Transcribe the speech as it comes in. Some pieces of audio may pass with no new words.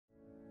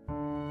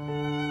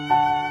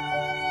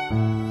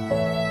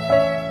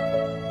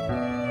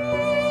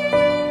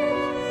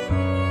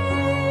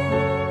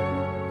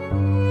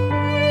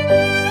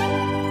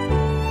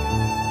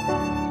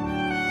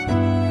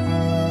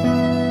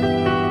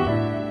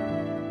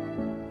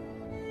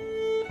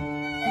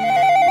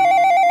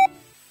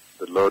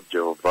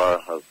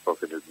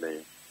accompanied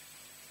me.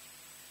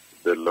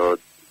 The Lord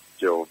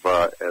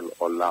Jehovah El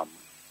Olam,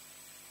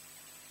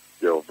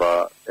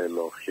 Jehovah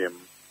Elohim,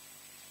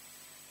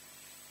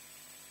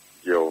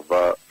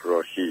 Jehovah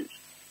Rohi,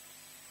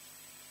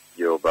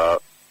 Jehovah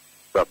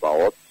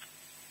Sabaoth,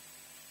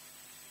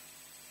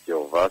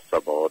 Jehovah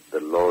Sabaoth, the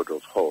Lord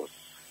of hosts,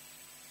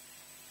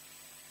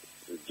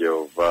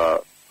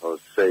 Jehovah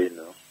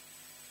Hosseinu,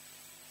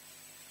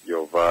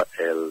 Jehovah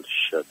El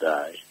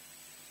Shaddai,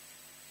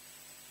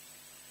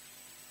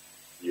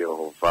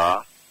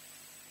 Jehovah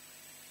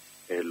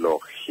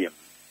Elohim,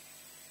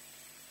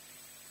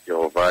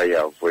 Jehovah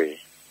Yahweh.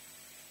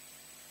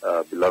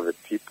 Beloved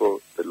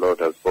people, the Lord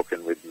has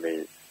spoken with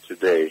me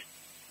today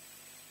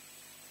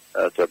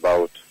at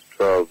about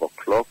 12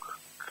 o'clock,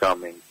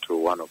 coming to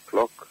 1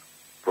 o'clock,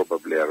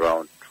 probably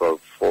around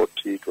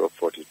 12:40,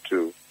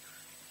 12:42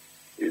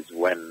 is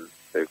when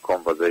the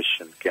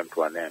conversation came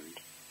to an end.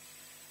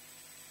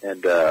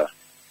 And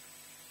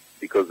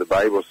because the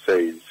Bible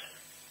says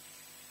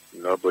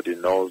nobody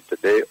knows the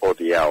day or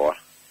the hour,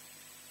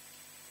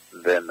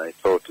 then I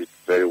thought it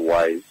very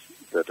wise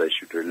that I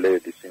should relay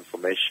this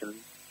information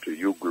to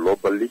you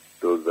globally,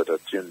 those that are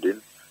tuned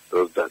in,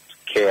 those that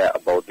care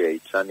about their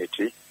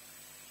eternity.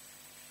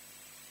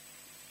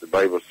 The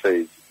Bible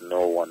says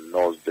no one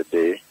knows the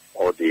day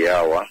or the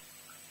hour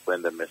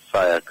when the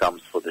Messiah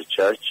comes for the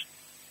church,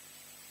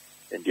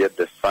 and yet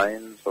the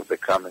signs of the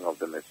coming of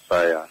the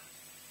Messiah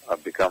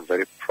have become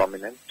very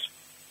prominent.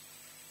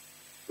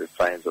 The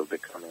signs of the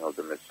coming of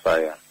the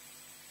Messiah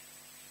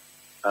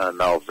are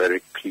now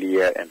very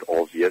clear and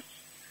obvious.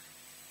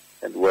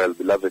 And well,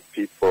 beloved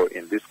people,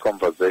 in this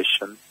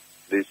conversation,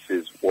 this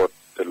is what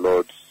the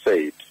Lord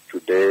said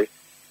today,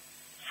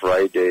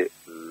 Friday,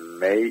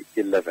 May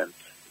 11th,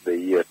 the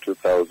year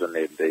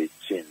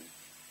 2018,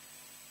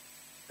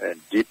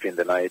 and deep in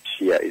the night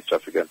here, East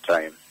African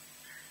time.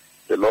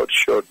 The Lord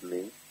showed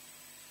me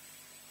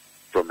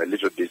from a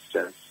little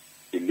distance.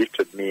 He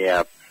lifted me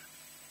up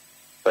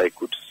so I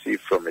could see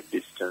from a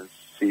distance,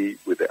 see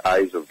with the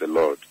eyes of the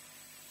Lord.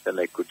 Then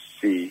I could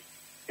see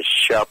a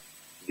sharp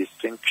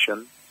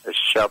distinction, a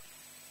sharp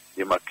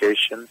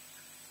demarcation,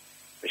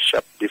 a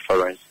sharp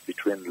difference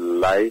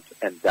between light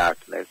and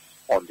darkness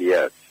on the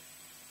earth.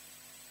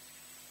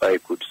 I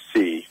could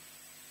see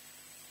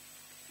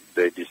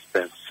the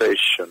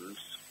dispensations,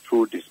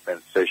 two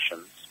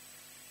dispensations.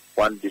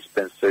 One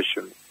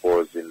dispensation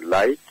was in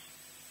light,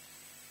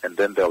 and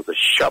then there was a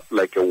sharp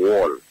like a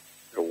wall,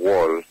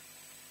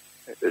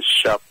 a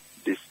sharp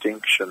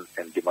distinction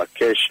and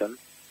demarcation,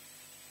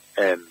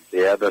 and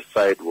the other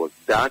side was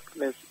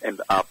darkness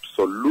and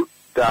absolute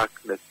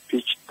darkness,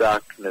 pitch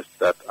darkness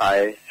that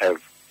I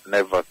have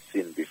never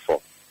seen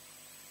before.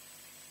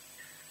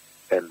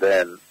 And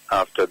then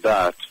after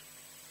that,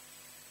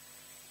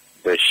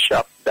 the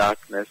sharp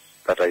darkness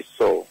that I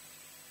saw,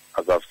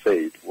 as I've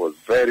said, was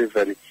very,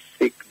 very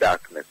thick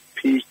darkness,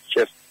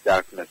 pitchiest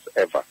darkness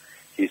ever,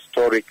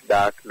 historic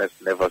darkness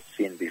never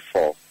seen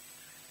before.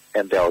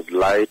 And there was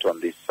light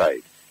on this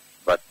side,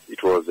 but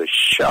it was a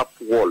sharp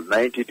wall,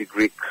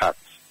 90-degree cut,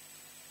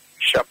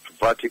 sharp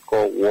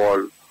vertical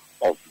wall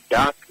of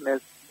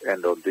darkness,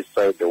 and on this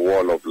side the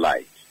wall of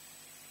light.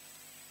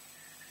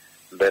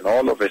 Then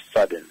all of a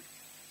sudden,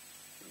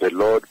 the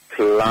Lord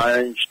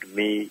plunged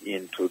me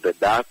into the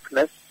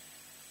darkness,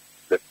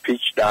 the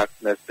pitch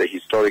darkness, the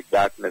historic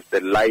darkness. The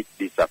light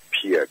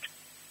disappeared.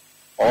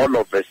 All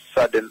of a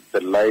sudden,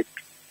 the light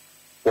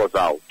was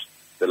out.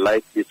 The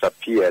light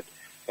disappeared,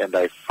 and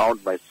I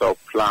found myself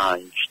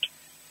plunged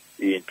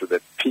into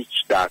the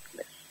pitch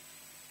darkness.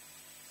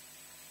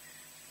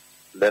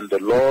 Then the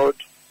Lord,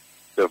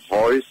 the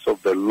voice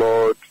of the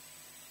Lord,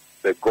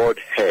 the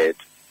Godhead,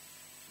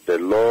 the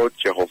Lord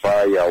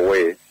Jehovah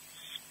Yahweh,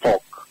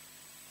 spoke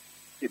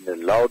in a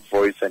loud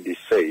voice, and he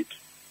said,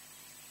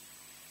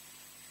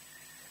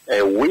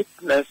 a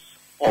witness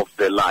of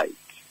the light.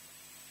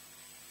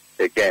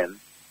 Again,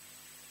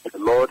 the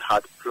Lord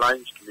had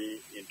plunged me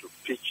into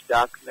pitch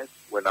darkness.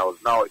 When I was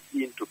now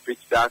into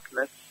pitch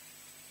darkness,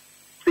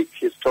 thick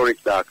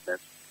historic darkness,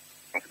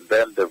 and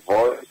then the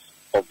voice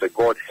of the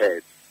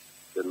Godhead,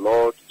 the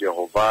Lord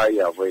Jehovah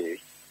Yahweh,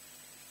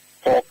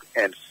 spoke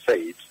and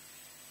said,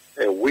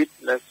 a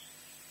witness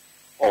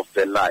of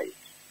the light.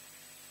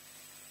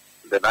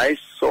 Then I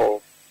saw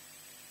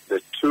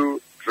the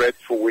two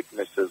dreadful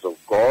witnesses of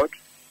God,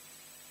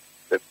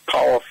 the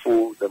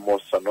powerful, the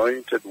most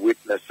anointed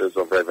witnesses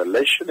of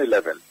Revelation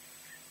 11.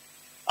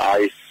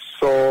 I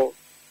saw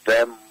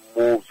them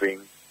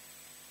moving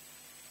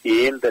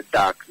in the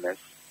darkness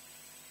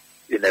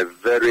in a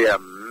very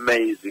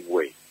amazing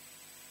way.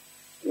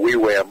 We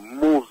were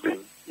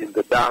moving in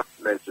the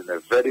darkness in a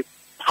very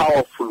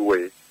powerful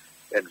way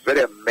and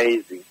very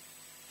amazing,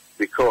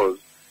 because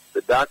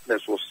the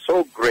darkness was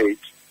so great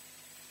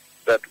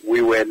that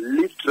we were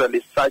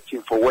literally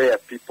searching for where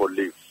people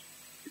lived.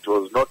 It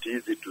was not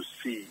easy to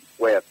see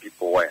where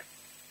people were.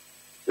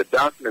 The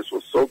darkness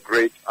was so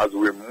great as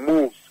we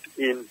moved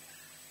in,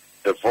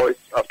 the voice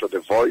after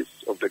the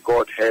voice of the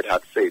Godhead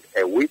had said,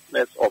 a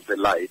witness of the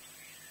light.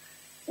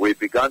 We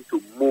began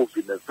to move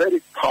in a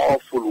very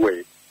powerful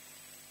way,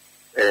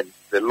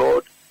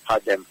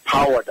 had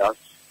empowered us.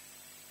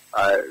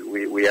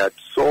 We had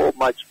so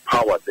much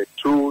power. The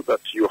two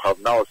that you have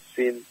now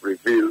seen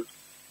revealed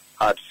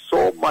had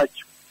so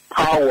much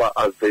power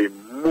as they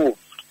moved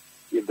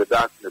in the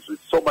darkness, with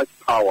so much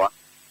power,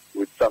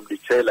 with some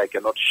detail I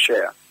cannot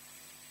share.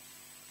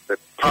 The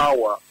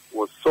power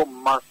was so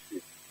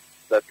massive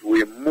that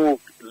we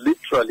moved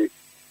literally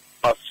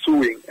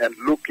pursuing and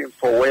looking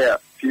for where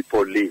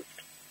people lived.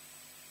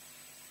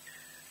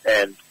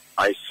 And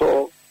I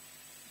saw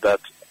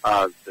that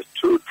as the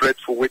two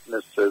dreadful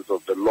witnesses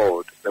of the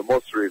Lord, the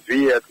most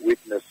revered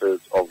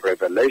witnesses of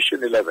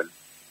Revelation 11,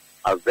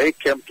 as they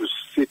came to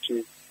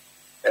cities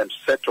and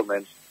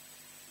settlements,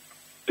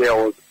 there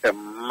was a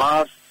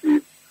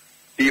massive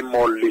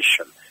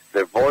demolition.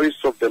 The voice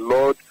of the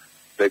Lord,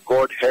 the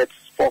Godhead,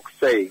 spoke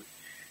saying,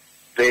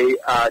 they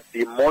are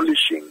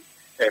demolishing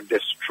and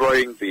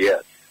destroying the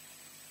earth.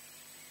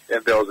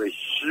 And there was a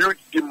huge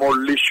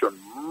demolition,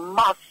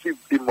 massive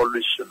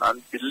demolition,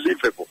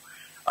 unbelievable.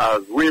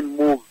 As we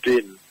moved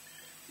in,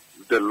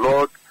 the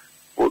Lord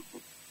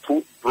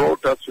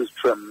brought us with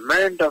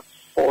tremendous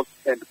force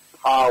and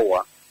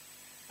power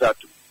that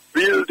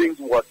buildings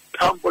were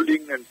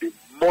tumbling and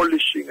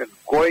demolishing and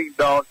going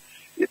down.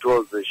 It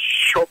was a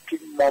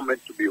shocking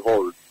moment to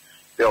behold.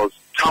 There was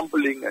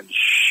tumbling and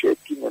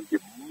shaking and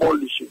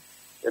demolishing,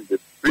 and the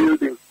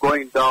buildings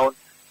going down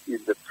in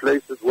the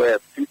places where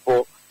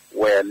people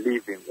were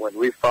living when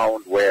we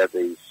found where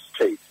they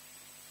stayed.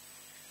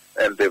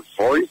 And the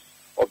voice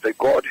of the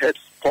Godhead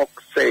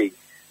spoke saying,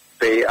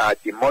 they are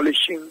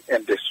demolishing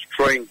and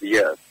destroying the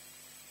earth.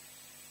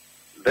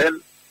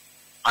 Then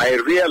I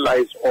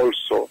realized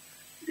also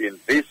in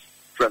this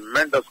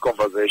tremendous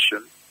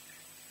conversation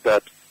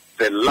that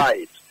the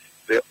light,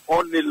 the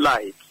only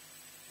light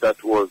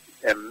that was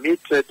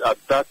emitted at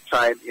that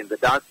time in the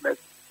darkness,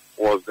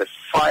 was the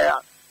fire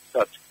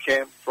that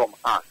came from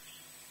us.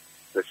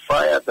 The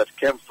fire that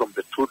came from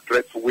the two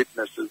dreadful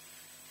witnesses,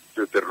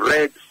 the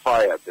red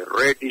fire, the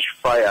reddish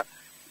fire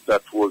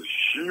that was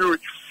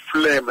huge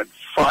flame and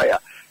fire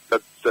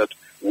that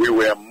we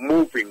were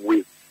moving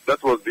with.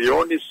 That was the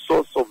only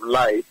source of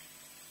light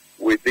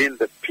within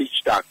the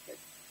pitch darkness.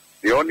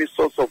 The only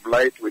source of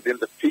light within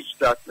the pitch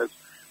darkness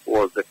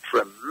was the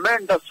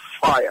tremendous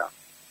fire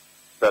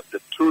that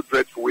the two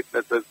dreadful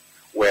witnesses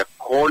were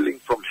calling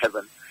from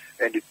heaven,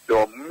 and they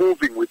were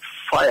moving with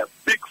fire,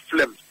 big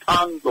flames,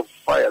 tongues of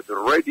fire, the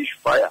reddish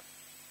fire,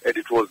 and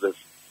it was a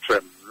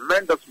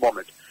tremendous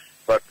moment.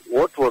 But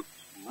what was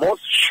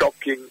most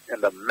shocking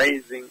and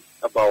amazing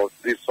about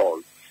this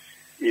all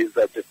is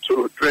that the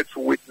two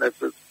dreadful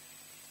witnesses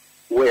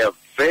were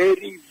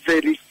very,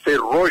 very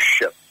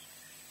ferocious,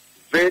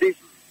 very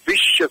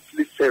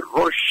viciously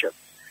ferocious.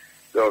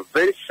 They were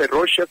very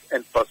ferocious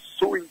and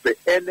pursuing the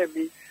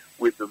enemy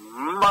with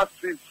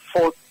massive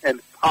force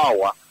and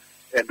power,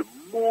 and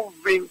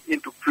moving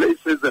into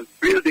places and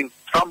buildings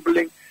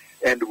tumbling,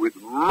 and with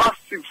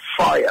massive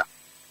fire.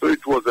 So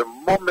it was a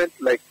moment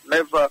like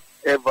never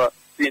ever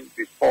seen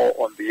before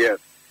on the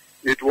earth.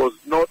 It was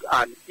not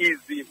an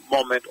easy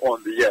moment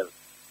on the earth.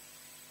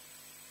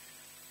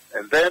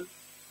 And then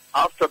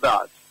after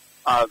that,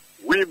 as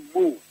we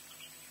moved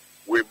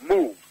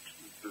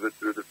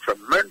the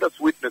tremendous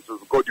witnesses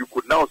of God. You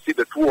could now see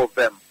the two of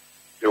them.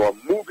 They were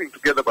moving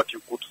together, but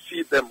you could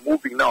see them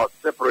moving now as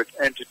separate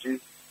entities,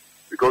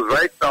 because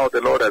right now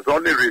the Lord has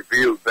only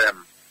revealed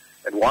them,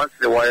 and once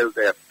in a while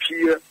they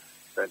appear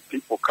and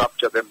people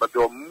capture them, but they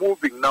were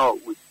moving now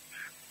with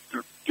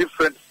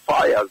different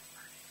fires,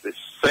 the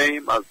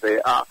same as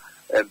they are,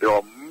 and they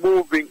were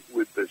moving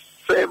with the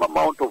same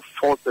amount of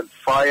force and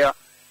fire,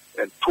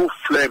 and two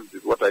flames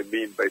is what I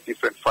mean by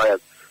different fires.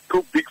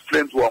 Two big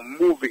flames were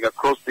moving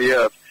across the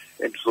earth,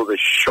 and so the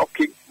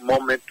shocking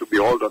moment to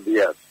behold on the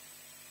earth.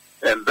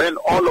 And then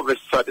all of a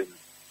sudden,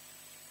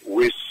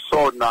 we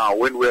saw now,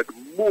 when we had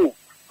moved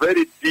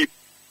very deep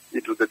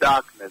into the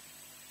darkness,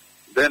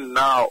 then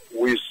now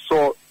we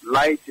saw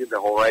light in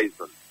the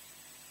horizon.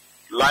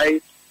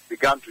 Light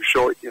began to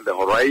show in the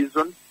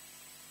horizon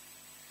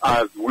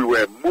as we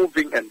were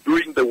moving and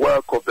doing the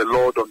work of the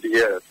Lord on the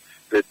earth,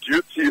 the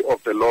duty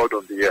of the Lord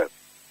on the earth.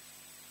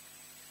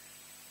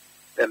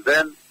 And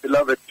then,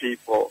 beloved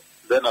people,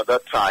 then at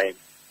that time,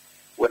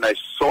 when I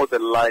saw the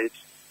light,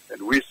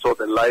 and we saw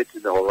the light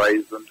in the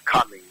horizon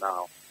coming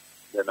now,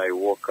 then I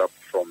woke up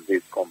from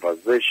this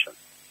conversation.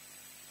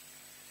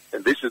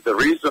 And this is the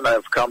reason I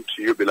have come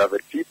to you,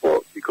 beloved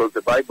people, because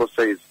the Bible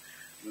says,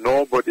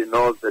 nobody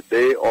knows the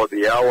day or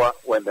the hour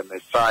when the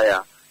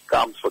Messiah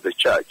comes for the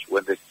church,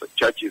 when the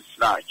church is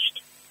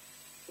snatched.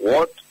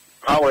 What,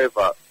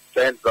 however,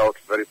 stands out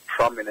very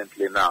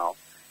prominently now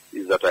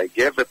is that I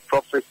gave a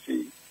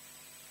prophecy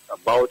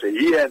about a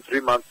year and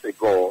 3 months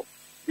ago,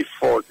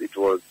 before it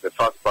was the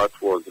first part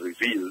was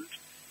revealed.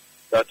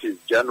 That is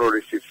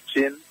January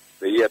 15,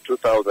 the year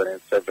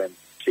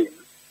 2017.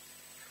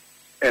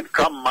 And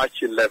come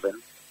March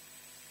 11,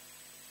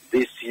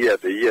 this year,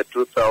 the year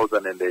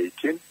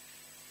 2018,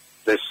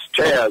 the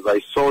stairs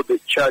I saw the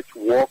church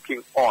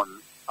walking on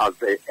as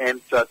they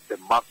entered the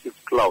massive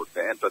cloud.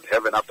 They entered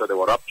heaven after they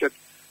were raptured.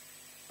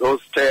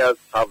 Those stairs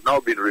have now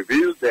been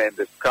revealed there in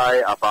the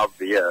sky above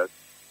the earth,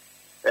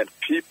 and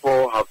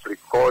people have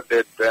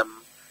recorded them.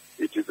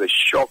 It is a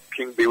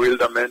shocking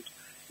bewilderment.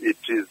 It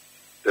is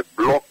the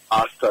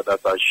blockbuster that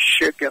has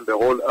shaken the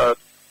whole earth.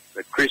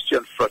 The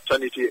Christian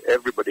fraternity,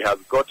 everybody has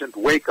gotten to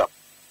wake up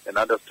and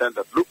understand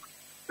that, look,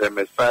 the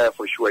Messiah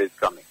for sure is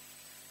coming.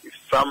 If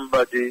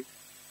somebody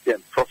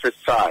can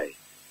prophesy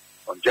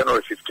on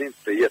January 15th,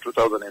 the year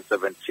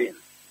 2017,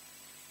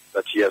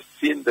 that he has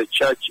seen the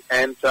church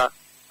enter,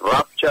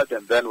 raptured,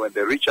 and then when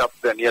they reach up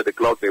there near the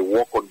cloud, they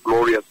walk on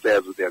glorious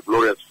stairs with their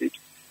glorious feet,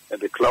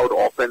 and the cloud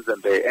opens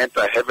and they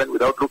enter heaven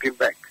without looking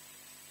back.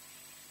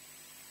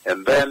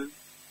 And then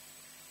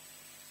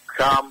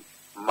come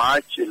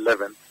March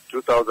 11th,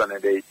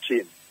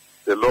 2018,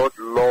 the Lord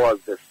lowers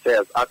the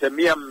stairs at a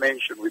mere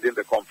mention within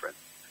the conference.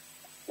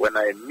 When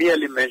I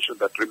merely mentioned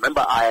that,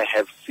 remember, I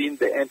have seen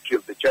the entry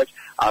of the church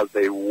as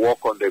they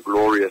walk on the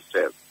glorious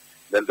stairs.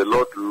 Then the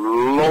Lord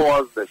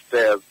lowers the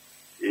stairs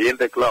in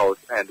the clouds,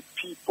 and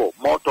people,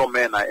 mortal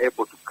men, are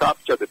able to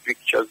capture the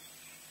pictures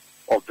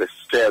of the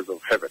stairs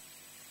of heaven.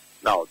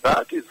 Now,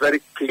 that is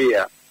very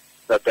clear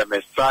that the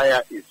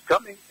Messiah is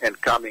coming and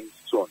coming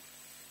soon.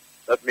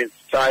 That means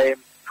time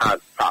has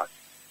passed.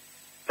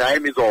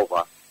 Time is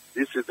over.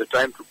 This is the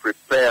time to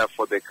prepare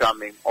for the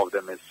coming of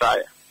the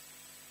Messiah.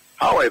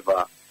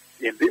 However,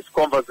 in this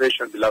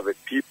conversation, beloved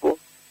people,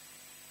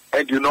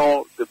 and you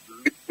know, the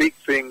big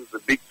things, the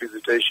big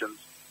visitations,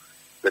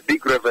 the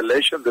big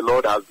revelation the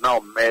Lord has now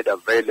made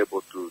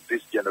available to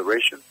this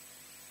generation,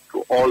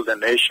 to all the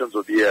nations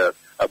of the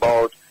earth,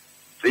 about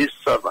this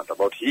servant,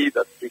 about he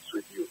that speaks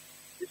with you.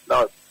 It's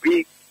now a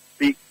big,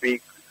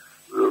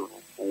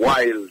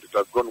 wild, it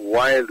has gone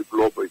wild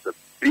global. It's a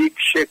big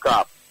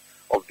shake-up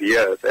of the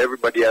earth.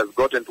 Everybody has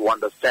gotten to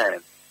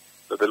understand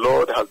that the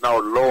Lord has now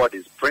lowered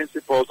his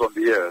principles on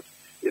the earth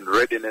in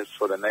readiness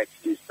for the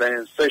next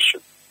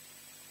dispensation.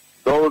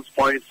 Those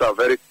points are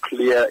very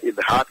clear in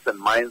the hearts and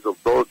minds of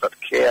those that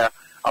care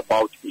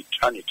about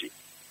eternity,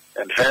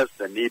 and hence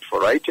the need for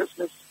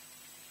righteousness,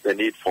 the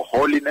need for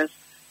holiness,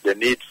 the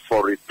need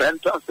for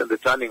repentance, and the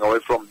turning away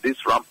from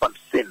this rampant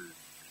sin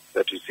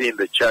that you see in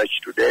the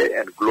church today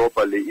and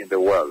globally in the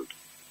world.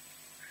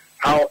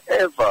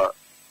 However,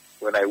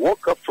 when I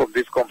woke up from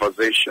this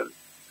conversation,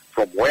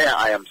 from where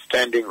I am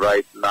standing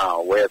right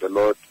now, where the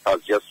Lord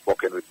has just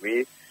spoken with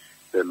me,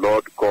 the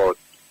Lord God,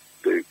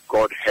 the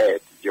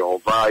Godhead,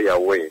 Jehovah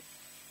Yahweh,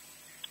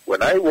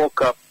 when I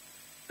woke up,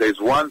 there's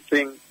one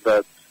thing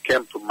that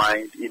came to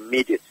mind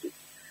immediately,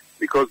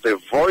 because the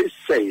voice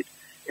said,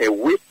 a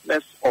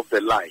witness of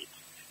the light.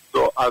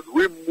 So as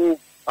we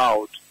moved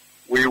out,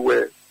 we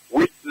were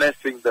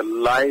witnessing the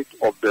light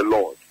of the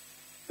Lord,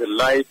 the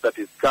light that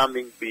is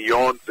coming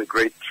beyond the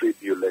great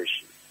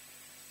tribulation.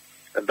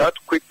 And that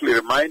quickly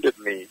reminded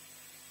me,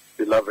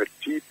 beloved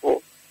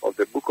people, of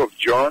the book of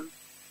John,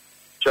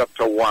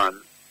 chapter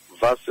 1,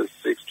 verses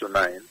 6 to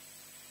 9,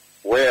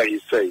 where he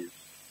says,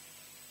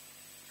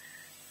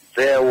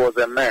 there was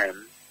a man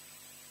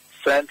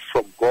sent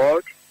from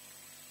God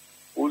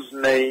whose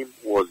name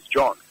was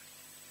John.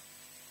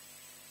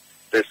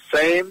 The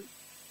same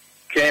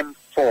came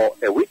for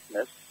a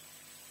witness,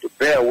 to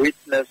bear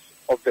witness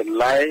of the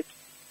light,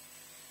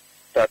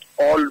 that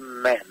all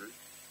men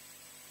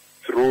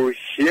through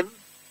him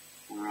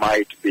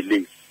might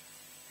believe.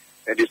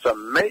 And it's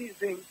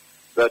amazing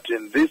that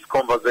in this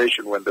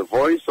conversation, when the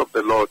voice of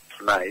the Lord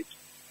tonight,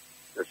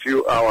 a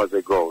few hours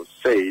ago,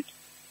 said,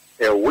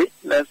 a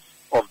witness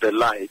of the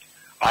light,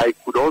 I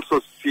could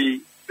also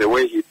see the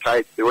way he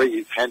typed, the way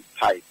his hand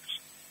typed.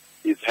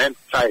 His hand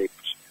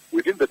typed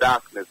within the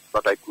darkness,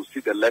 but I could see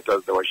the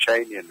letters that were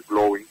shiny and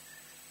glowing.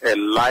 A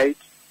light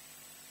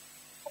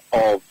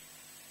of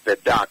the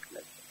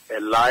darkness. A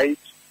light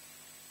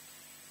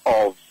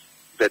of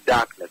the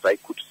darkness. I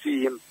could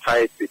see him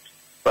type it,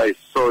 so I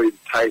saw him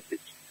type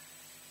it.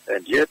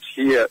 And yet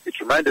here, it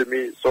reminded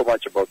me so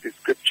much about this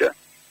scripture.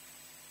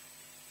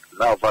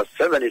 Now verse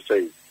 7, it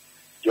says,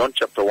 John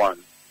chapter 1,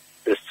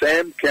 the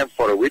same came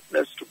for a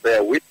witness, to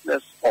bear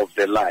witness of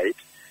the light,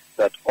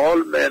 that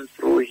all men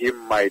through him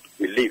might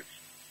believe.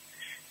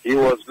 He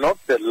was not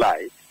the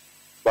light,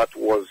 but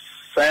was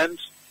sent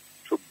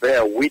to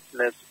bear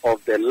witness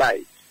of the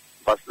light.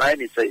 Verse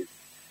 9, it says,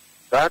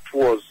 that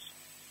was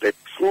the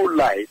true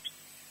light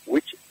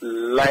which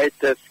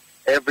lighteth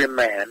every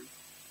man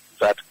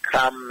that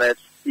cometh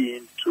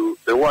into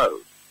the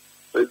world.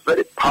 So it's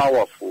very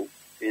powerful.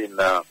 In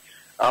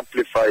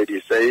Amplified,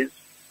 he says,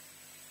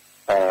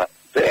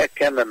 there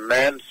came a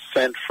man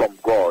sent from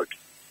God,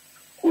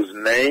 whose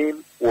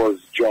name was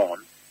John,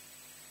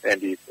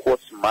 and he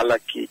quotes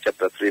Malachi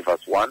chapter 3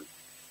 verse 1.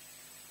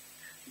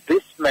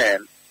 This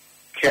man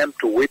came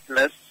to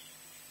witness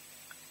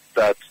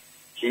that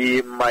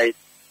he might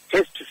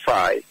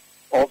testify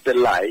of the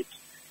light,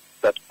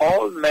 that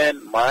all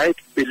men might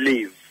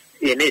believe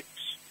in it,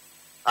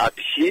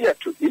 adhere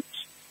to it,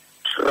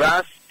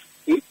 trust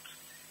it,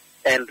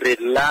 and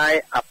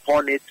rely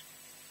upon it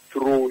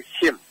through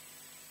him.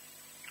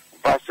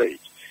 Verse 8,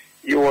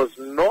 he was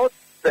not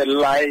the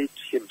light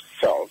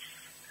himself,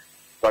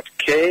 but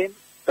came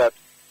that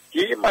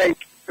he might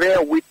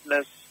bear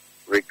witness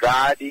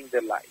regarding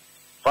the light.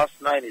 Verse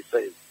 9 it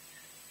says,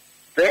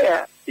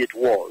 there it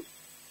was,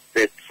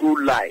 the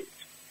true light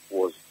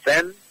was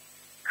then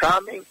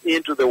coming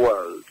into the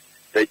world,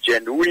 the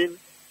genuine,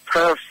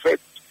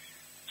 perfect,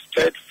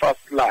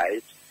 steadfast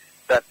light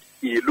that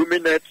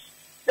illuminates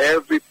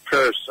every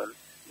person.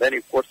 Then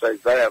he quotes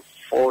Isaiah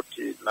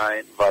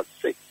 49 verse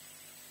 6.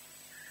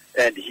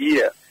 And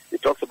here he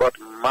talks about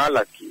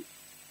Malachi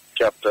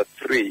chapter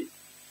 3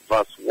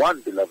 verse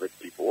 1, beloved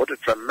people. What a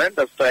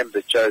tremendous time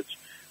the church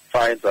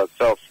finds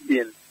herself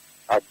in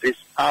at this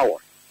hour.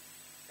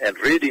 And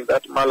reading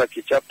that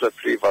Malachi chapter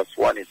 3 verse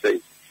 1, he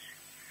says,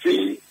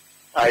 see,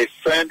 I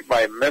send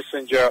my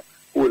messenger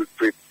who will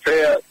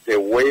prepare the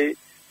way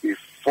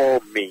before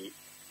me.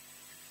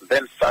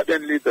 Then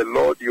suddenly the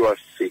Lord you are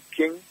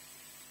seeking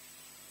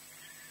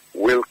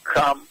will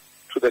come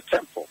to the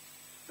temple.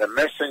 The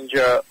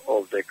messenger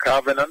of the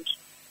covenant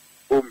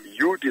whom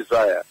you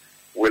desire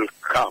will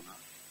come,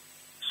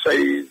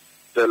 says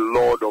the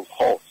Lord of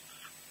hosts,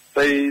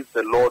 says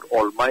the Lord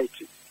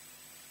Almighty.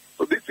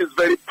 So this is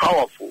very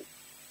powerful,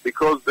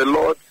 because the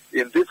Lord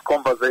in this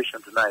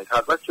conversation tonight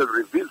has actually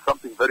revealed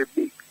something very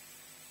big.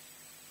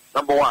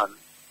 Number one,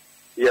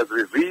 he has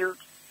revealed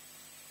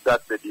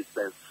that the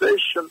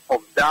dispensation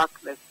of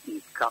darkness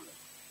is coming.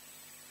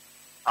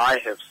 I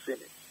have seen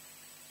it.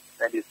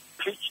 And it's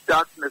pitch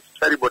darkness,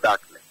 terrible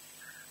darkness.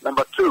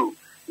 Number two,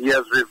 he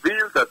has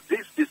revealed that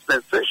this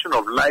dispensation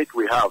of light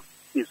we have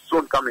is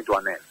soon coming to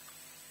an end.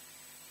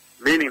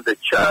 Meaning the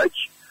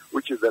church,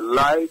 which is the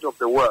light of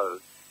the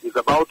world, is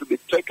about to be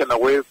taken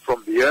away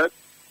from the earth.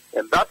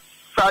 And that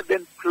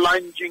sudden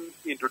plunging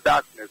into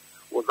darkness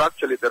was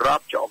actually the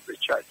rapture of the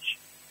church.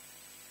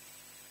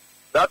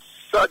 That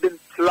sudden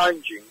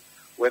plunging,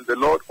 when the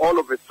Lord all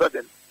of a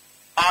sudden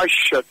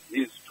ushered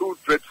his two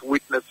dreadful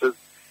witnesses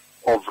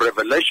of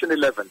Revelation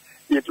 11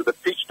 into the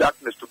pitch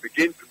darkness to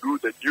begin to do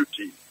the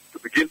duty, to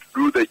begin to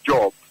do the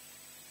job,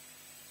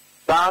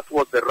 that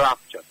was the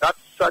rapture, that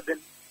sudden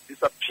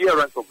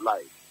disappearance of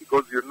light.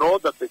 Because you know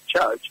that the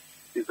church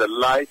is the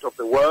light of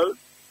the world,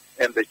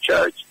 and the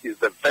church is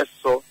the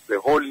vessel, the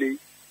holy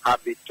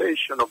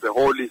habitation of the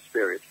Holy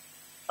Spirit.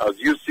 As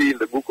you see in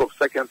the book of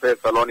 2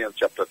 Thessalonians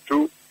chapter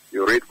 2,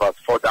 you read verse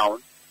 4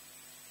 down,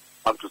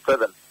 up to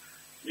 7.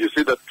 You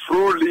see that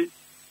truly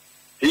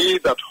he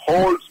that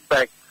holds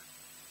back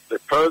the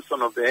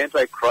person of the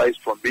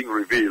Antichrist from being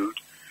revealed,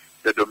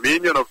 the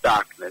dominion of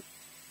darkness,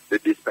 the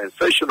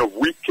dispensation of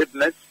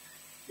wickedness,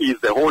 is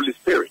the Holy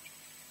Spirit.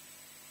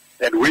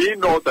 And we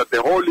know that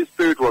the Holy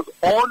Spirit was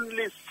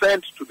only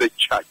sent to the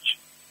church,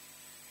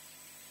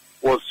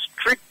 was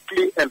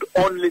strictly and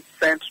only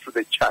sent to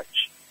the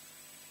church,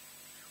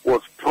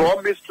 was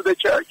promised to the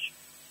church,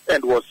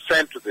 and was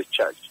sent to the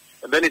church.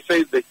 And then he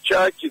says the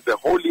church is the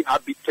holy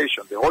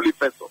habitation, the holy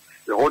vessel,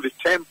 the holy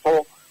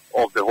temple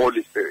of the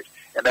Holy Spirit.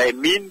 And I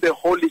mean the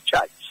holy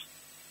church.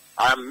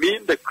 I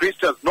mean the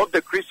Christians, not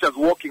the Christians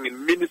walking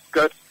in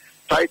miniskirts,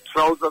 tight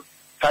trousers,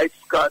 tight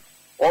skirts,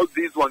 all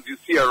these ones you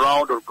see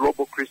around on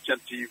Global Christian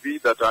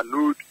TV that are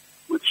nude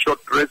with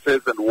short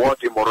dresses and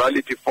what,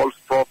 immorality, false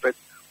prophets,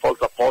 false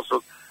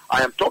apostles.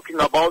 I am talking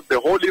about the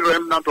holy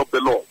remnant of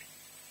the Lord.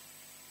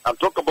 I'm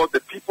talking about the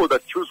people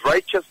that choose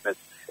righteousness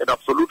and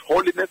absolute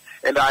holiness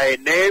and are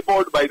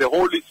enabled by the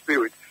Holy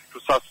Spirit to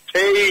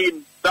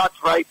sustain that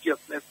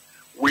righteousness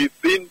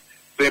within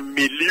the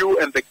milieu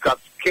and the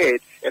cascade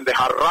and the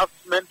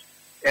harassment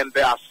and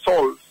the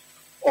assaults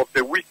of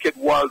the wicked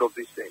world of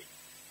this day.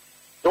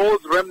 Those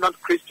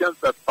remnant Christians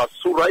that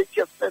pursue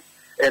righteousness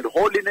and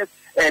holiness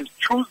and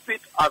choose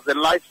it as a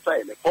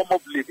lifestyle, a form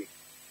of living.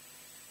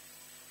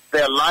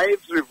 Their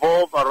lives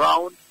revolve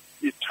around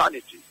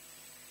eternity,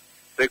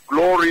 the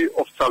glory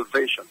of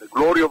salvation, the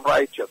glory of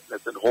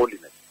righteousness and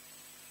holiness.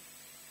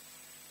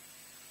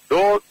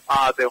 Those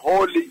are the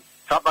holy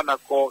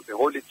tabernacle, the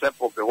holy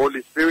temple of the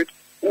Holy Spirit,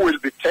 who will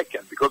be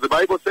taken. Because the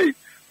Bible says,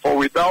 for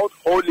without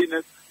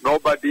holiness,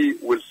 nobody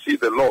will see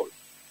the Lord.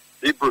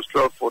 Hebrews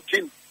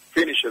 12:14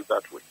 finishes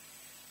that way.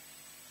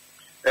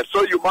 And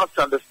so you must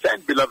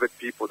understand, beloved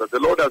people, that the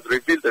Lord has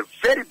revealed a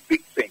very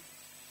big thing.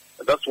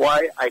 And that's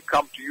why I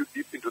come to you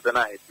deep into the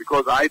night,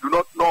 because I do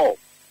not know.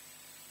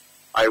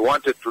 I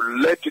wanted to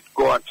let it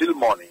go until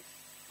morning.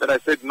 Then I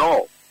said,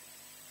 no,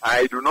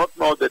 I do not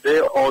know the day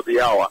or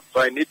the hour.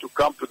 So I need to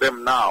come to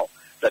them now,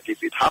 that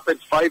if it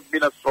happens 5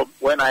 minutes from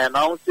when I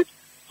announce it,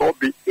 so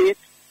be it,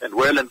 and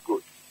well and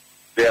good.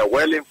 They are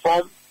well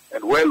informed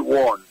and well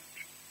warned.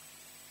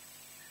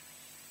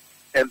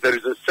 And there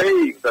is a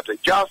saying that a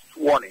just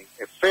warning,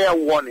 a fair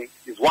warning,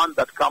 is one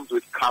that comes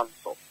with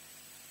counsel.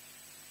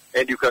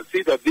 And you can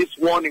see that this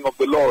warning of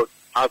the Lord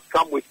has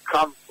come with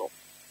counsel.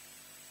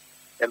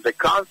 And the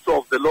counsel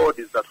of the Lord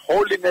is that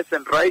holiness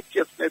and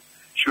righteousness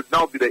should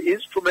now be the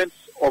instruments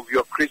of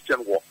your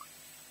Christian walk.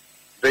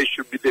 They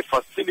should be the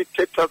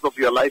facilitators of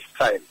your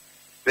lifestyle.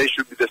 They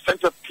should be the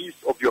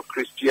centerpiece of your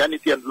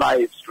Christianity and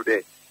lives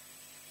today.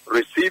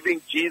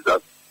 Receiving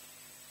Jesus,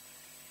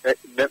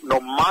 no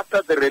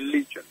matter the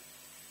religion,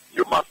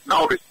 you must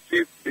now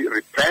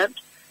repent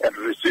and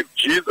receive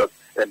Jesus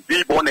and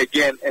be born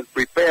again and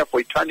prepare for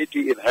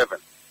eternity in heaven.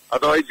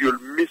 Otherwise, you'll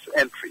miss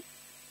entry.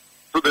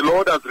 So the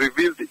Lord has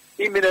revealed the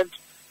imminent,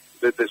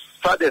 the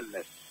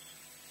suddenness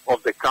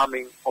of the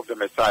coming of the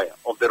Messiah,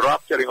 of the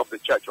rapturing of the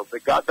church, of the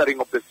gathering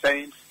of the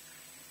saints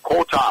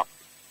caught up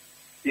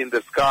in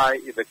the sky,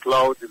 in the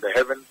clouds, in the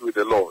heavens with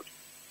the Lord.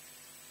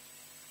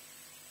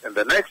 And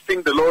the next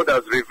thing the Lord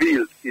has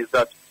revealed is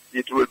that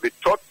it will be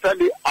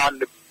totally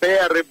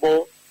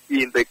unbearable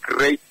in the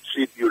great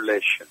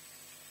tribulation.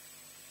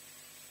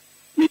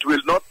 It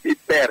will not be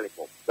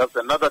bearable. That's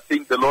another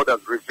thing the Lord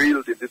has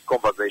revealed in this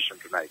conversation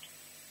tonight.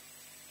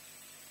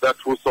 That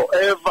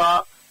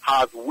whosoever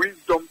has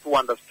wisdom to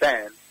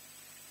understand,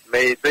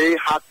 may they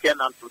hearken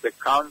unto the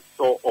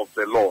counsel of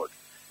the Lord.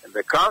 And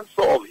the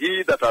counsel of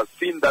he that has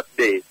seen that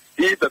day,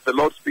 he that the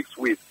Lord speaks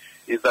with,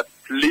 is that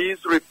please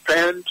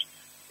repent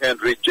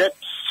and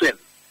reject sin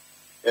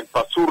and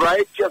pursue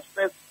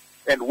righteousness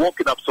and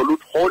walk in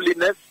absolute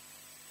holiness,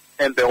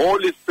 and the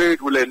Holy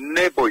Spirit will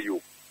enable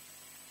you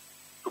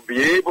to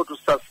be able to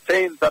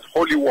sustain that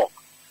holy walk,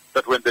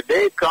 that when the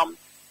day comes,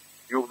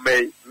 you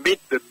may meet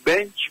the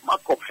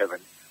benchmark of heaven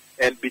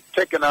and be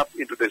taken up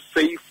into the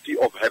safety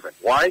of heaven.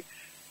 Why?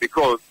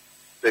 Because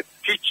the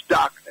pitch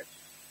darkness,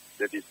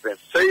 the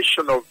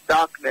dispensation of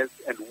darkness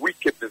and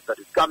wickedness that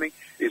is coming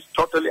is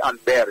totally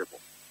unbearable.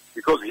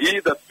 Because he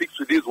that speaks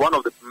with is one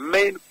of the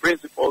main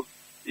principles,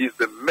 is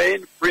the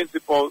main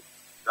principles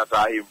that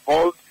are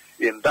involved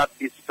in that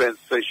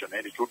dispensation.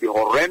 And it will be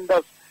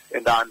horrendous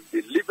and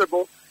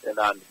unbelievable and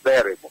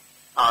unbearable,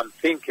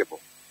 unthinkable.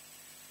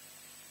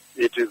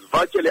 It is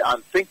virtually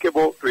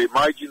unthinkable to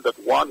imagine that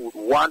one would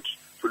want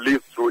to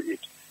live through it.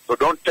 So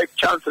don't take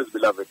chances,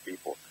 beloved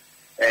people.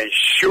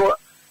 Ensure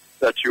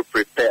that you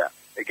prepare.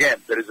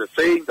 Again, there is a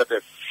saying that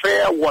a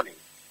fair warning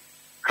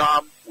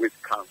comes with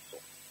counsel.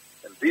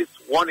 And this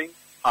warning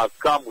has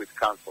come with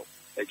counsel.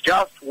 A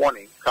just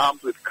warning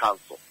comes with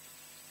counsel.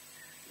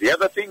 The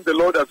other thing the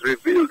Lord has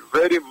revealed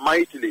very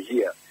mightily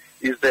here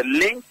is the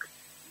link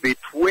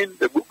between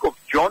the book of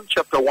John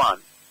chapter 1,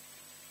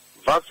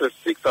 verses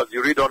 6 as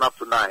you read on up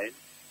to 9,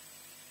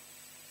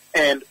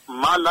 and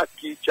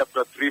Malachi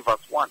chapter 3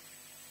 verse 1,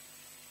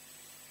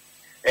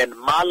 and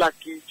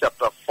Malachi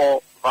chapter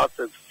 4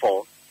 verses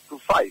 4 to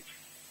 5.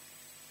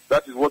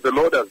 That is what the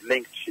Lord has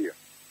linked here.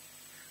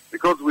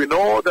 Because we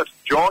know that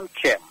John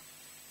came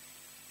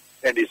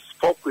and he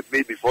spoke with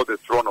me before the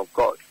throne of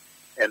God.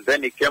 And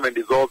then he came and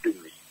dissolved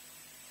in me.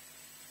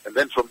 And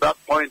then from that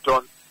point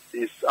on,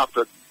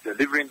 after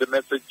delivering the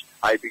message,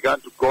 I began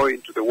to go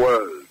into the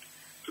world,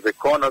 to the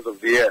corners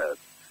of the earth,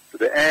 to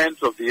the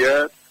ends of the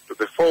earth, to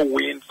the four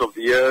winds of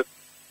the earth,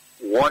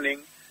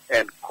 warning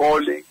and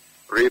calling,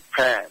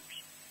 repent.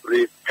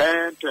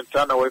 Repent and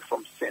turn away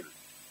from sin.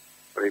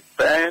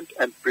 Repent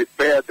and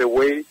prepare the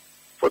way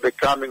for the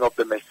coming of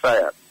the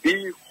Messiah.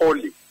 Be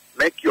holy.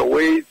 Make your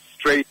ways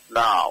straight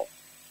now.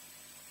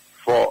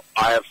 For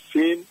I have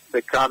seen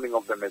the coming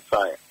of the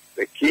Messiah.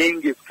 The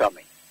King is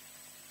coming.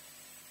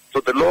 So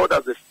the Lord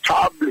has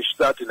established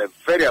that in a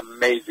very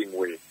amazing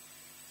way.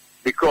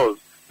 Because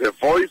the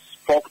voice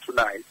spoke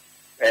tonight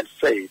and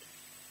said,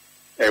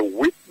 a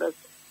witness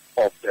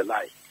of the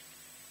light.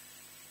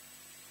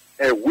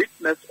 A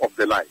witness of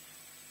the light.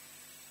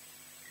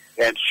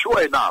 And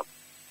sure enough,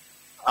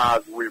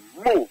 as we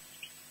moved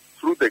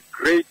through the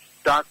great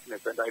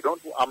darkness, and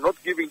I'm not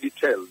giving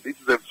details, this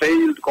is a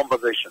veiled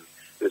conversation.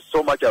 There's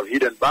so much I've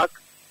hidden back.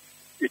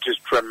 It is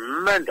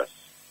tremendous.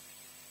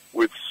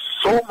 With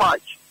so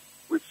much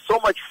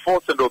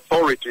force and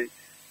authority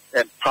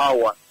and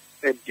power,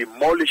 and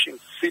demolishing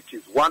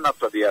cities one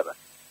after the other.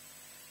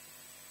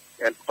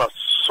 And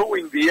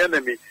pursuing the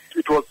enemy.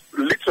 It was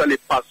literally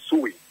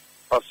pursuing,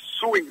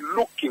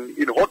 looking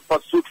in hot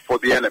pursuit for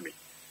the enemy.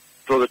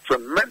 It was a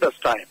tremendous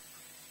time.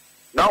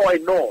 Now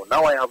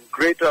I have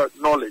greater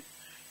knowledge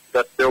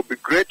that there will be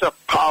greater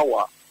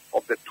power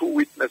of the two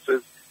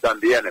witnesses than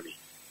the enemy.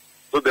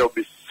 So there will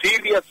be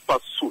serious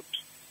pursuit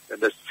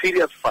and a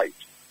serious fight.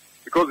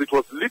 Because it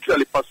was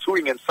literally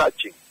pursuing and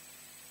searching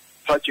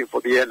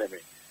for the enemy,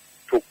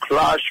 to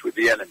clash with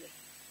the enemy.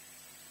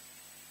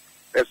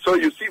 And so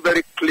you see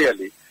very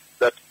clearly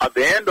that at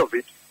the end of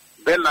it,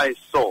 then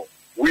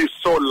we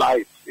saw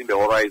light in the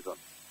horizon.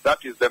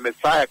 That is the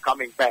Messiah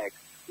coming back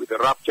with the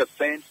raptured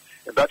saints,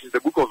 and that is the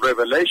book of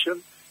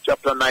Revelation,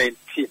 chapter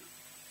 19.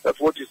 That's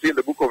what you see in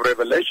the book of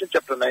Revelation,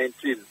 chapter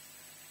 19,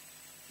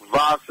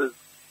 verses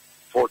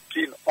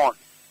 14 on.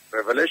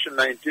 Revelation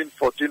 19,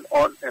 14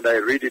 on, and I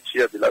read it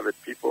here, beloved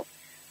people.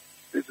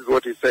 This is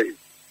what he says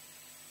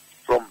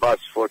from verse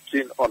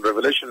 14 on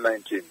Revelation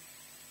 19.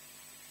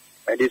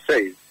 And he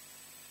says,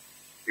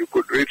 you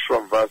could read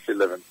from verse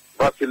 11.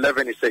 Verse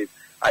 11 he says,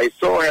 I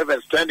saw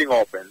heaven standing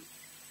open,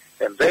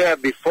 and there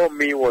before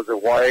me was a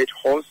white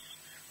horse,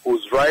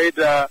 whose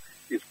rider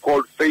is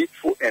called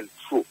Faithful and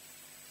True.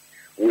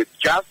 With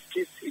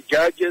justice he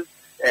judges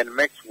and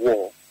makes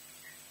war.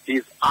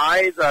 His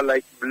eyes are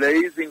like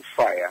blazing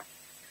fire,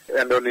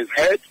 and on his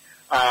head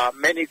are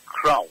many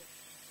crowns.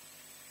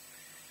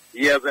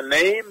 He has a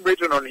name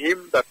written on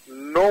him that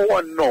no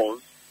one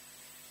knows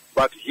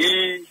but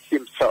he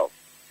himself.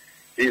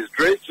 He is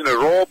dressed in a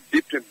robe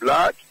dipped in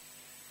blood,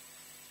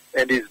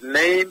 and his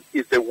name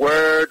is the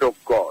Word of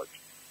God.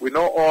 We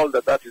know all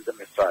that that is the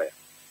Messiah.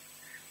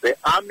 The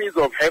armies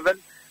of heaven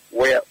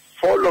were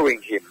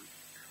following him,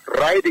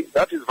 riding,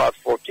 that is verse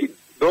 14.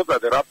 Those are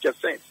the rapture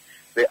saints.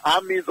 The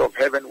armies of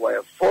heaven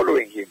were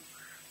following him,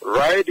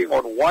 riding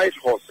on white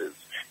horses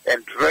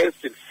and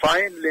dressed in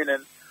fine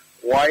linen,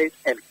 white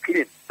and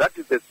clean. That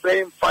is the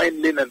same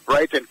fine linen,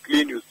 bright and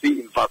clean you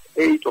see in verse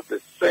 8 of the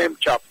same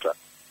chapter,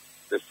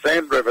 the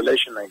same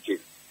Revelation 19.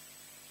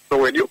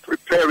 So when you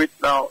prepare it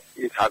now,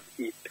 it has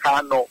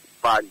eternal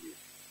value,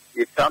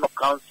 eternal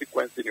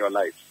consequence in your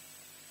life.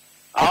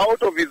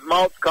 Out of his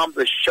mouth comes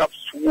a sharp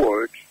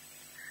sword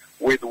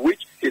with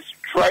which he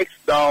strikes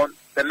down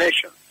the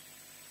nations.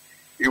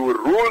 He will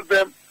rule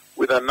them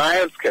with an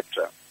iron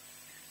scepter.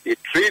 He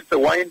treats the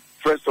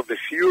winepress of the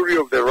fury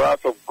of the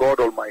wrath of God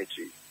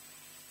Almighty.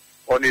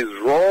 On his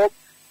robe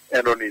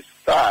and on his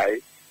thigh,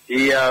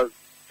 he has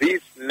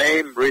this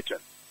name written,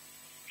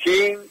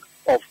 King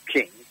of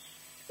Kings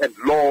and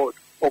Lord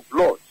of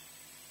Lords.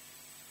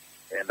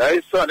 And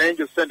I saw an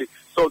angel standing.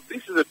 So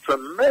this is a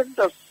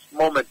tremendous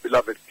moment,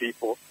 beloved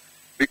people,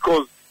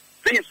 because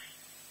this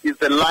is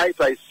the light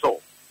I saw.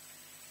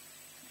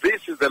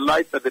 This is the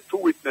light that the two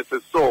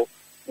witnesses saw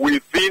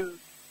within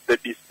the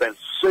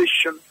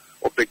dispensation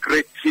of the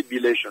great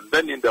tribulation.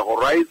 Then in the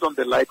horizon,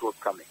 the light was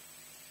coming.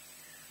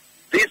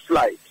 This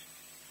light,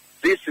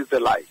 this is the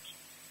light.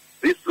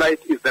 This light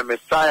is the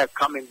Messiah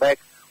coming back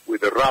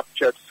with the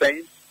raptured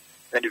saints,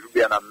 and it will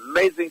be an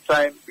amazing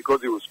time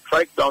because he will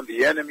strike down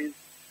the enemies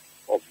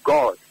of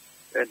God,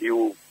 and he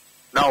will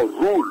now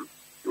rule.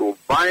 He will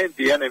bind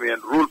the enemy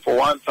and rule for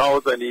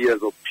 1,000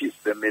 years of peace,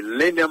 the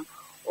millennium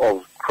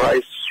of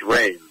Christ's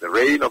reign, the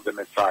reign of the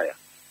Messiah.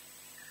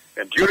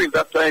 And during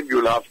that time,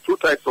 you'll have two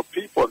types of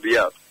people on the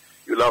earth.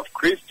 You'll have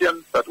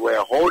Christians that were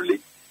holy,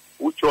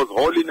 who chose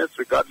holiness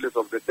regardless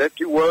of the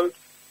dirty world,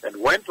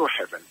 and went to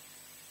heaven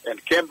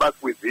and came back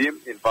with him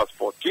in verse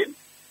 14,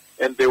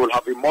 and they will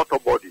have immortal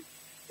bodies.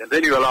 And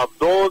then you will have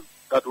those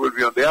that will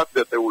be on the earth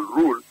that they will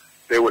rule.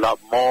 They will have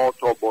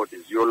mortal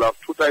bodies. You will have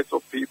two types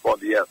of people on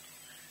the earth.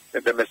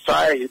 And the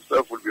Messiah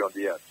himself will be on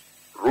the earth,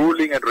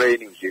 ruling and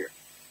reigning here.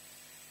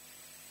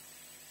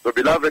 So,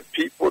 beloved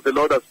people, the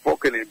Lord has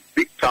spoken in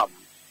big terms.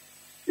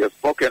 He has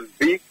spoken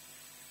big.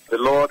 The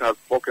Lord has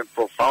spoken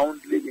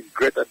profoundly in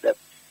greater depth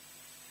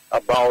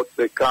about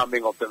the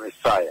coming of the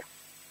Messiah.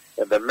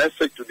 And the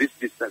message to this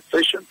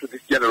dispensation, to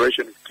this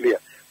generation is clear.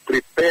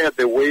 Prepare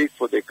the way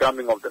for the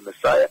coming of the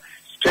Messiah.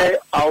 Stay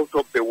out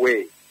of the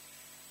way.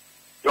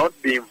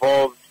 Don't be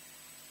involved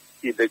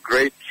in the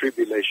great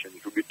tribulation.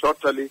 It will be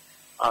totally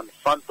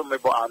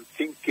unfathomable,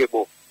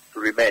 unthinkable to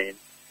remain,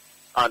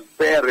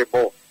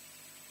 unbearable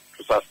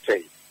to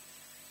sustain.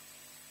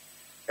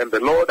 And the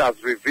Lord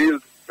has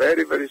revealed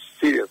very, very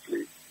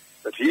seriously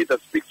that he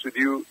that speaks with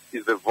you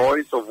is the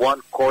voice of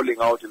one calling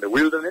out in the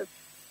wilderness,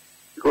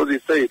 because he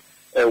said,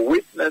 a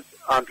witness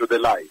unto the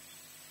light.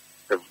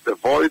 The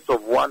voice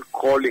of one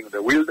calling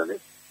the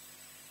wilderness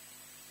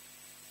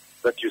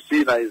that you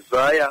see in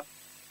Isaiah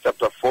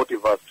chapter 40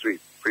 verse 3.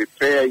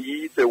 Prepare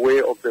ye the way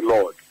of the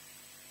Lord.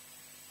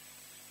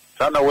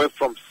 Turn away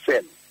from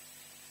sin.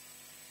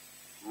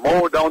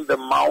 Mow down the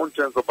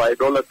mountains of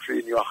idolatry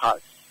in your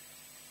hearts.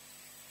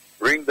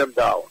 Bring them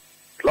down.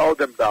 Plow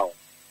them down.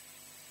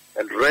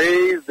 And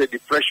raise the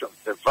depressions,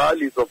 the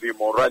valleys of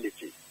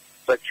immorality,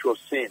 sexual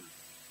sin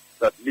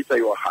that litter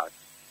your heart.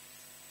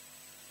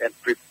 And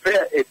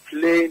prepare a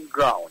plain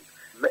ground,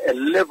 a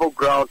level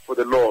ground for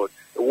the Lord,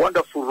 a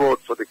wonderful road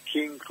for the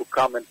King to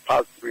come and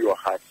pass through your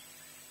hearts,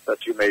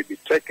 that you may be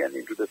taken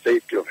into the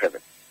safety of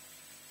heaven.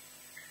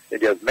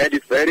 And he has made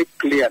it very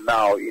clear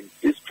now in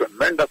this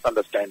tremendous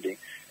understanding.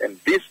 And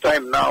this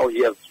time now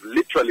he has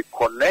literally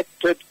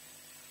connected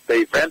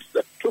the events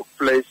that took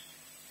place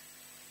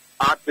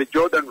at the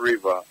Jordan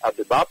River, at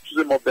the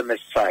baptism of the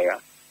Messiah,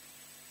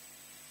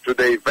 to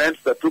the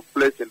events that took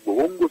place in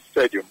Buhungu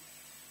Stadium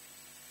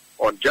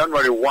on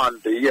January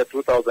 1, the year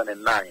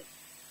 2009.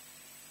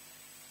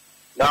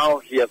 Now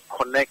he has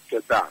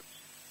connected that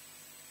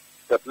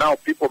now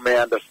people may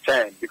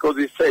understand, because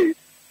he said,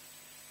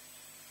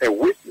 a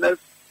witness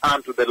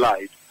unto the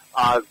light,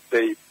 as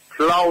they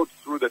plowed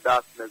through the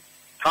darkness,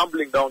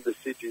 tumbling down the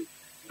cities,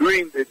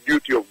 doing the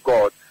duty of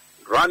God,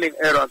 running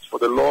errands for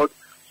the Lord,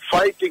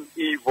 fighting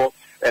evil,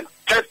 and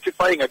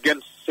testifying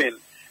against sin,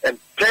 and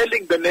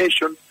telling the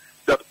nations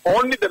that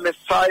only the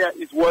Messiah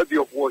is worthy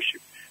of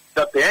worship,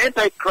 that the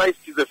Antichrist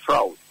is a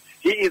fraud,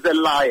 he is a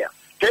liar,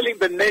 telling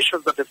the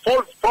nations that the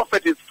false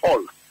prophet is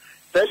false,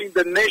 telling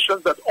the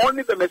nations that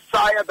only the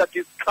Messiah that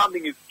is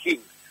coming is king,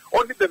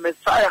 only the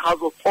Messiah has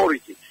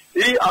authority,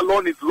 he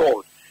alone is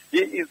Lord, he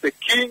is the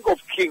King of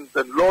kings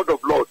and Lord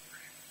of lords,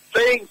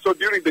 saying so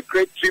during the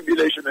great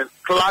tribulation and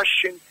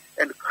clashing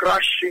and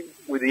crushing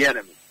with the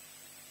enemy.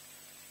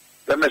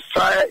 The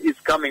Messiah is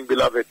coming,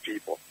 beloved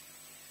people.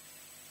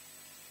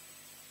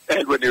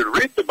 And when you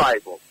read the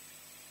Bible,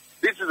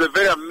 this is a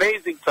very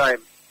amazing time.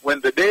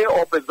 When the day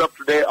opens up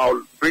today,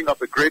 I'll bring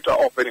up a greater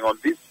opening on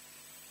this,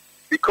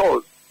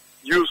 because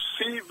you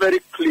see very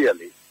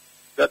clearly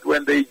that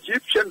when the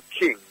Egyptian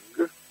king,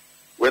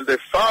 when the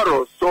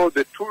Pharaoh saw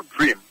the two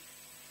dreams,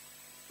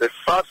 the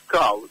fat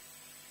cows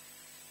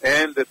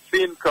and the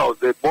thin cows,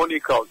 the bony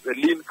cows, the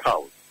lean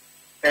cows,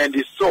 and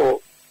he saw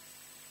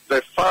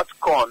the fat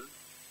corn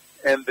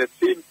and the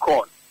thin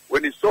corn.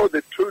 When he saw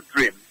the two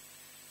dreams,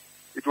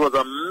 it was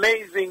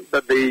amazing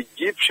that the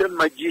Egyptian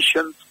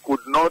magicians could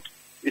not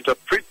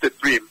interpret the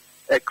dream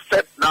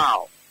except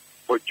now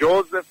for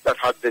Joseph that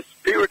had the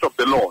Spirit of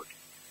the Lord.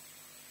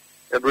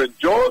 And when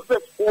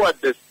Joseph, who had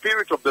the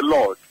Spirit of the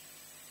Lord,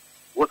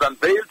 was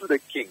unveiled to the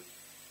king,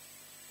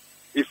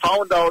 he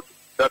found out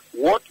that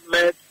what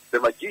made the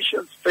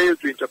magicians fail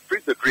to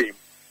interpret the dream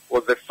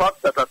was the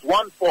fact that at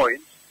one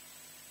point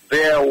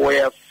there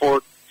were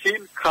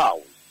 14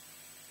 cows,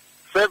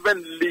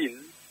 7 lean,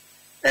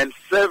 and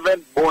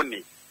 7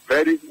 bony,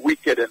 very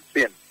wicked and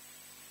thin.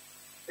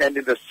 And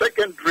in the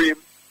second dream,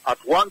 at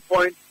one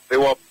point, they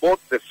were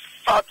both the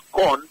fat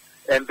corn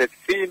and the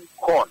thin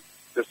corn,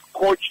 the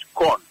scorched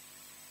corn.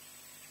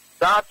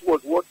 That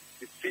was what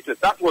defeated,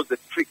 that was the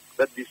trick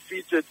that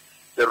defeated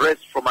the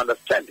rest from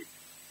understanding.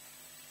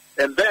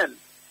 And then,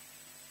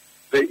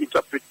 the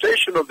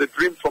interpretation of the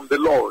dream from the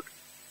Lord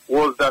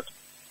was that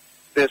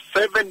the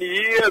 7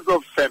 years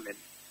of famine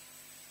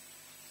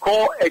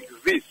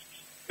coexist.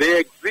 They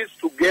exist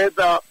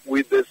together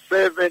with the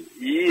 7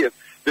 years.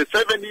 The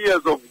 7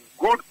 years of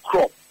good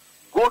crop,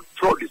 good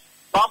produce,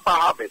 bumper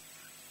harvest,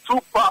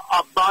 super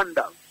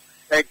abundance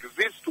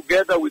exist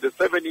together with the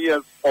 7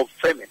 years of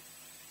famine.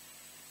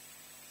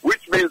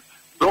 Which means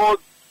those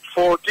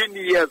 14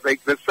 years,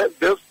 like those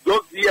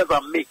years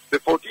are mixed. The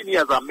 14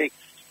 years are mixed.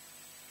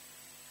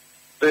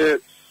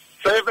 The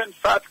 7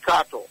 fat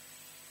cattle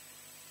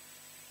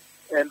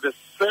and the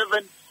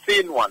 7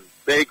 thin ones,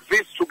 they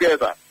exist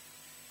together.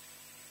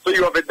 So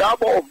you have a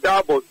double of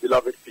doubles,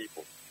 beloved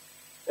people.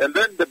 And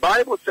then the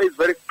Bible says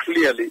very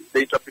clearly, the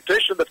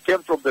interpretation that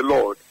came from the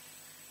Lord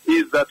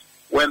is that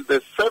when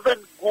the 7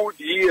 good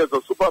years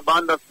of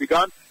superabundance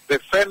began, the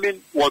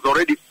famine was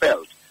already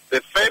felt. The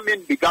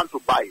famine began to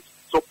bite.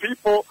 So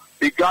people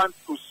began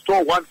to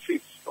store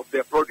 1/5 of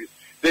their produce.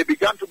 They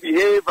began to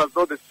behave as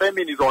though the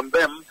famine is on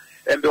them,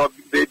 and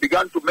they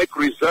began to make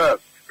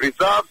reserves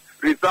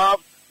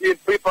in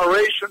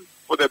preparation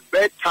for the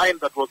bad time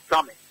that was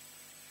coming,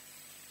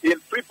 in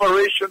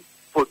preparation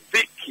for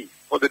Ziki,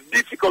 for the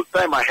difficult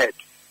time ahead,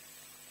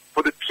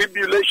 for the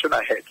tribulation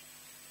ahead.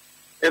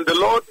 And the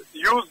Lord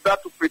used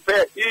that to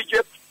prepare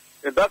Egypt,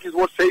 and that is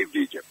what saved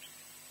Egypt.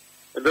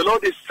 And the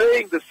Lord is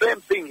saying the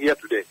same thing here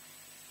today.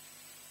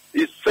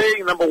 He's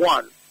saying, number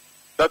one,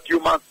 that you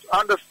must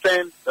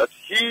understand that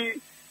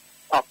he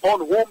upon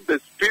whom the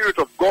Spirit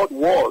of God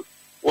was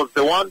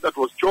the one that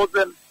was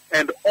chosen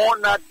and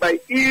honored by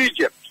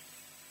Egypt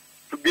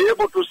to be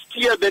able to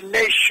steer the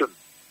nation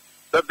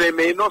that they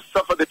may not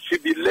suffer the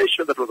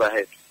tribulation that was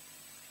ahead.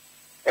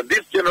 And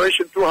this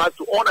generation too has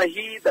to honor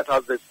he that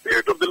has the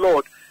Spirit of the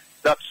Lord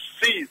that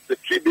sees the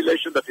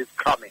tribulation that is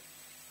coming.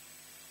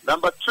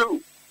 Number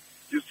two,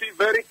 you see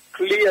very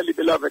clearly,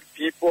 beloved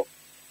people,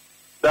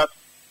 that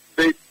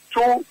the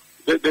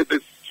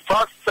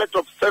first set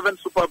of 7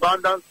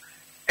 superabundance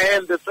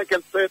and the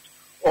second set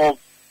of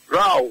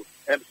drought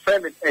and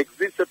famine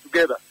existed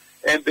together,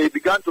 and they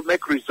began to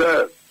make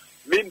reserves.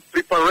 Mean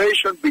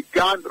preparation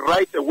began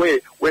right away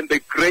when the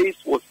grace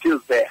was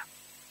still there.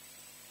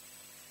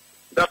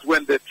 That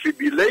when the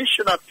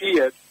tribulation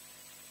appeared,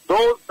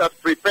 those that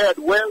prepared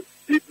well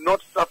did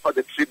not suffer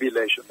the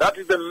tribulation. That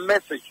is the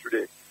message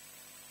today.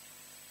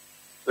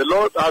 The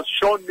Lord has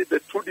shown me the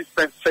true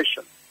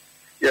dispensation.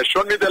 He has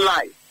shown me the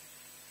light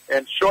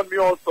and shown me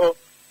also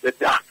the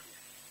darkness.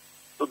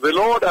 So the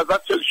Lord has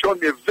actually shown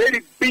me a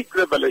very big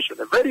revelation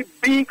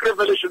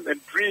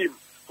and dream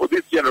for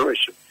this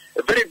generation.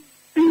 A very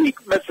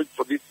big message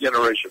for this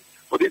generation,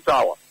 for this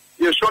hour.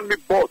 He has shown me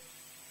both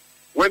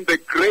when the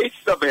grace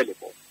is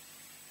available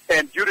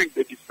and during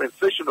the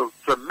dispensation of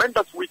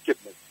tremendous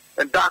wickedness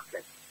and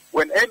darkness,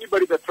 when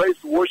anybody that tries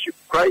to worship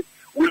Christ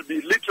will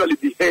be literally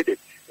beheaded.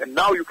 And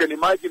now you can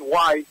imagine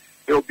why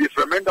there will be a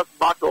tremendous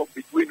battle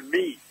between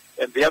me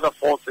and the other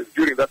forces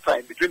during that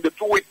time, between the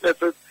two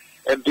witnesses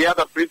and the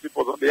other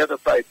principles on the other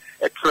side.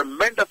 A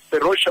tremendous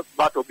ferocious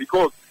battle,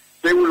 because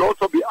they will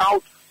also be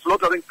out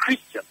slaughtering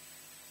Christians.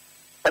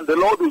 And the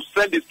Lord will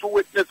send his two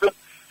witnesses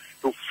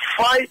to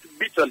fight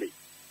bitterly,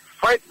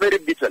 fight very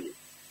bitterly.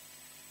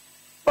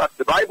 But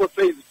the Bible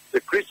says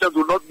the Christians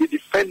will not be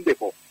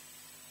defendable.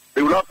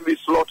 They will have to be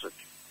slaughtered.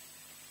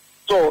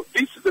 So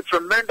this is a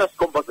tremendous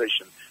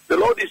conversation. The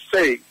Lord is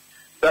saying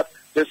that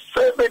the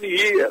 7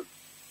 years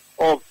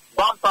of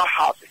bumper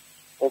harvest,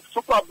 of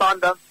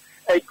superabundance,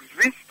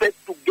 existed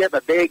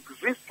together. They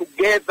exist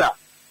together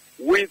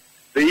with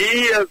the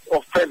years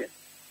of famine.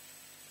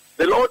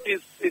 The Lord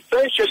is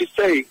essentially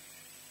saying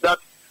that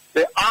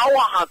the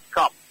hour has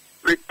come.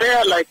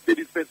 Prepare like the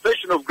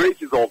dispensation of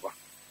grace is over.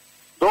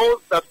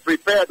 Those that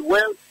prepared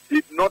well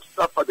did not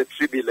suffer the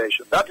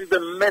tribulation. That is the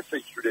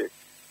message today.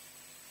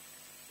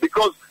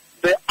 Because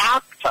the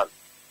actors,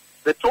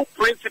 the two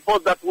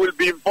principles that will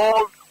be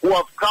involved, who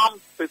have come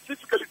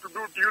specifically to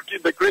do duty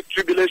in the Great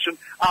Tribulation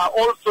are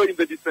also in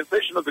the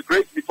dispensation of the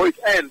grace before it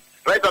ends,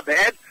 right at the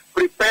end,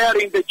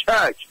 preparing the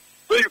church.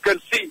 So you can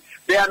see,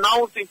 they are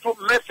announcing two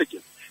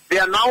messages. They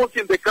are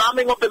announcing the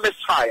coming of the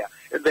Messiah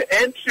and the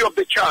entry of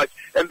the church,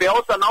 and they're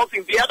also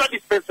announcing the other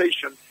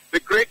dispensation, the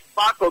great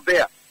battle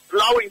there,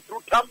 plowing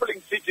through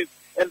tumbling cities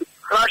and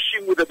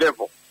crashing with the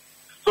devil.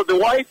 So the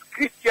wise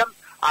Christians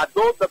are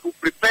those that will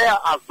prepare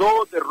as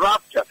though the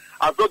rapture,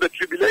 as though the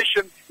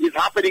tribulation is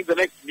happening the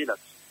next minute,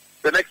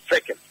 the next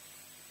second.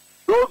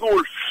 Those who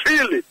will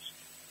feel it,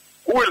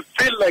 who will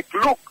feel like,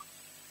 look,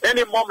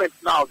 any moment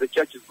now the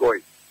church is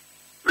going.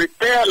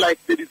 Prepare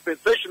like the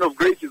dispensation of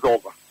grace is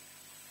over.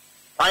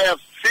 I have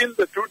seen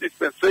the two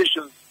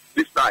dispensations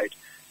this night.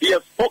 He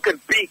has spoken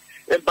big,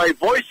 and by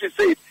voice he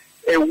said,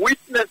 a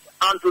witness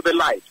unto the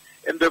light.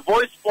 And the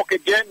voice spoke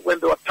again when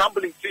they were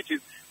tumbling cities.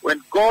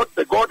 When God,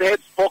 the Godhead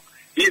spoke,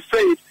 he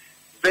said,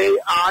 they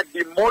are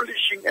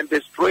demolishing and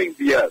destroying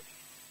the earth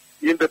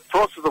in the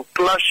process of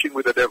clashing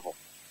with the devil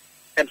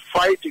and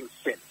fighting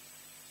sin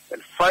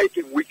and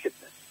fighting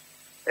wickedness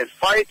and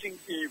fighting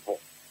evil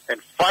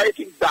and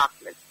fighting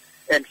darkness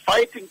and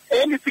fighting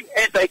anything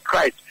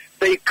anti-Christ.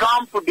 They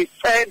come to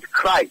defend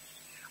Christ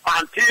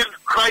until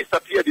Christ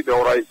appeared in the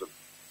horizon.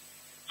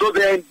 So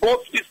they are in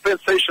both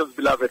dispensations,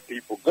 beloved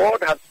people. God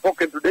has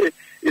spoken today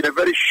in a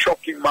very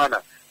shocking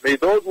manner. May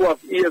those who have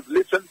ears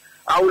listen.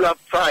 I will have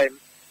time.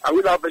 I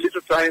will have a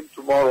little time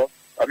tomorrow,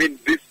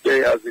 this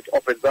day as it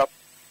opens up,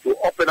 to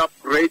open up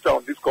greater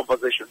on this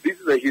conversation. This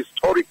is a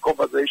historic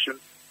conversation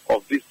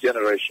of this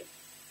generation.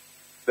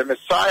 The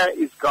Messiah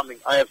is coming.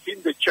 I have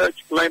seen the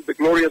church climb the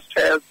glorious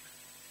stairs,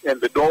 and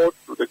the door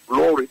to the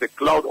glory, the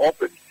cloud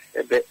opened,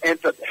 and they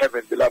entered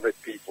heaven, beloved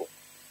people.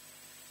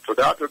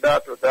 Toda,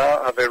 toda,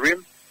 toda,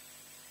 Haverim.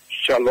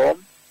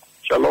 Shalom.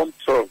 Shalom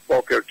Tov.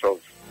 Boker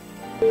Tov.